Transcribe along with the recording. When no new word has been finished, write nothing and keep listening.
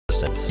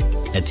assistance.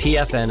 At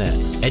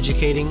TFNN,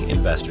 educating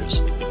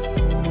investors.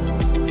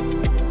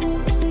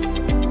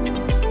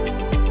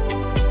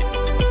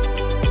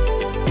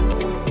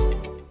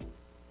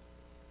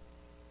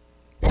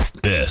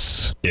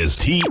 This is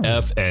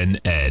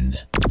TFNN,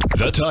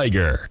 the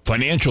Tiger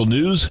Financial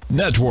News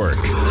Network.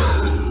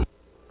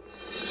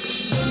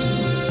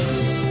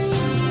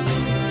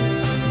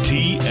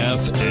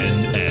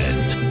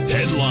 TFNN,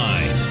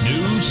 headline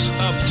news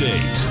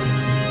update.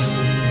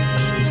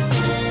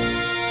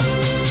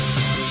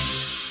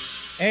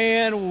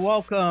 And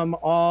welcome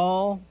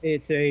all.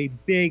 It's a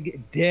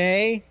big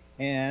day,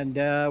 and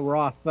we're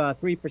off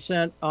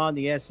 3% on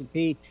the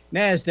S&P.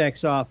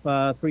 Nasdaq's off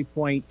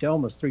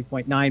almost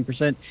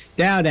 3.9%.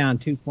 Dow down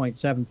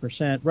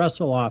 2.7%.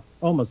 Russell off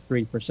almost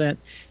 3%.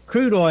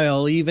 Crude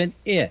oil, even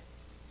it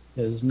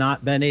has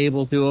not been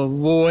able to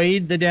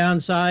avoid the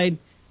downside,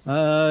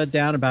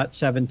 down about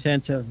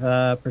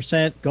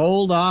 0.7%.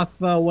 Gold off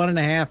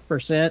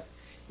 1.5%.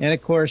 And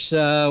of course,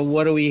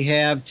 what do we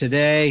have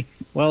today?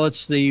 Well,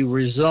 it's the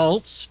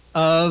results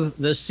of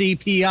the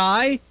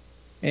CPI.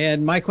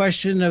 And my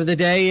question of the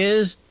day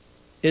is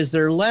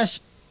there less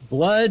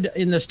blood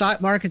in the stock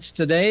markets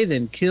today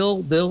than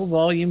Kill Bill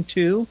Volume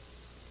 2?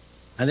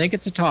 I think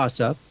it's a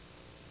toss-up.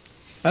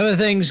 Other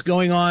things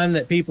going on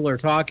that people are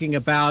talking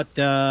about,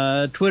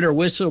 Twitter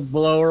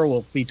whistleblower,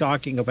 we'll be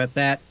talking about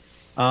that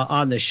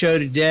on the show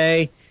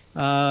today.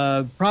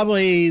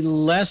 Probably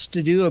less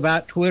to do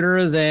about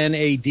Twitter than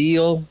a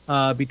deal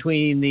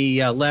between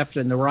the left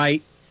and the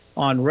right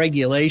on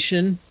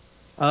regulation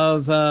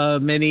of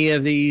many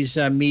of these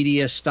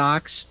media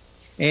stocks.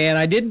 And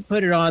I didn't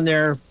put it on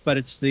there, but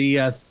it's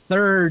the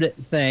third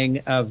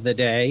thing of the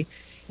day.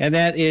 And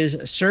that is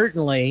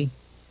certainly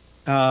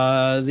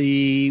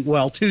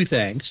two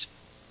things.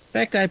 In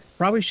fact, I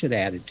probably should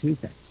have added two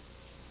things.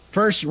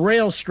 First,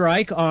 rail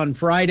strike on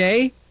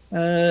Friday.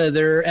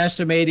 They're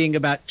estimating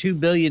about $2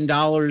 billion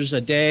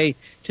a day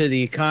to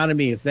the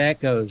economy if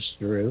that goes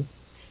through.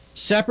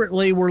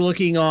 Separately, we're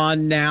looking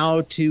on now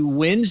to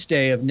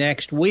Wednesday of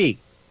next week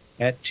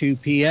at 2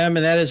 p.m.,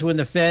 and that is when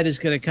the Fed is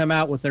going to come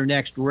out with their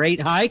next rate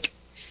hike.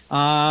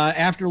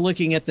 After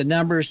looking at the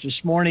numbers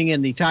this morning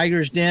in the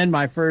Tiger's Den,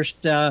 my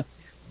first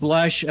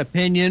blush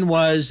opinion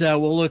was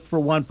we'll look for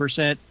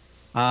 1%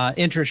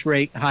 interest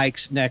rate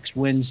hikes next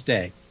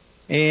Wednesday.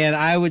 And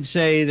I would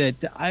say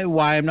that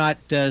why I'm not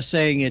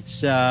saying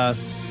it's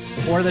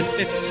more than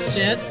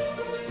 50%,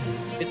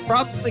 it's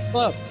probably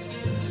close.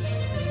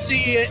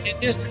 See you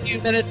in just a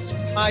few minutes.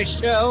 My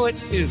show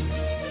at 2.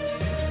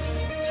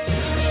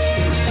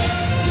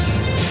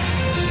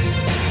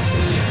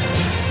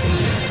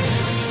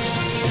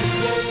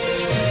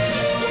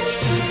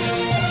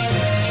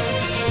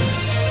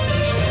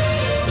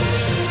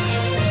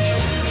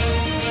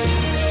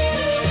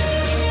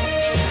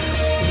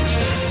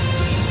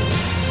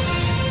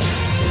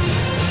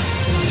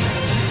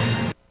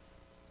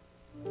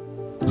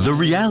 The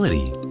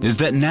reality is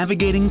that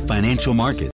navigating financial markets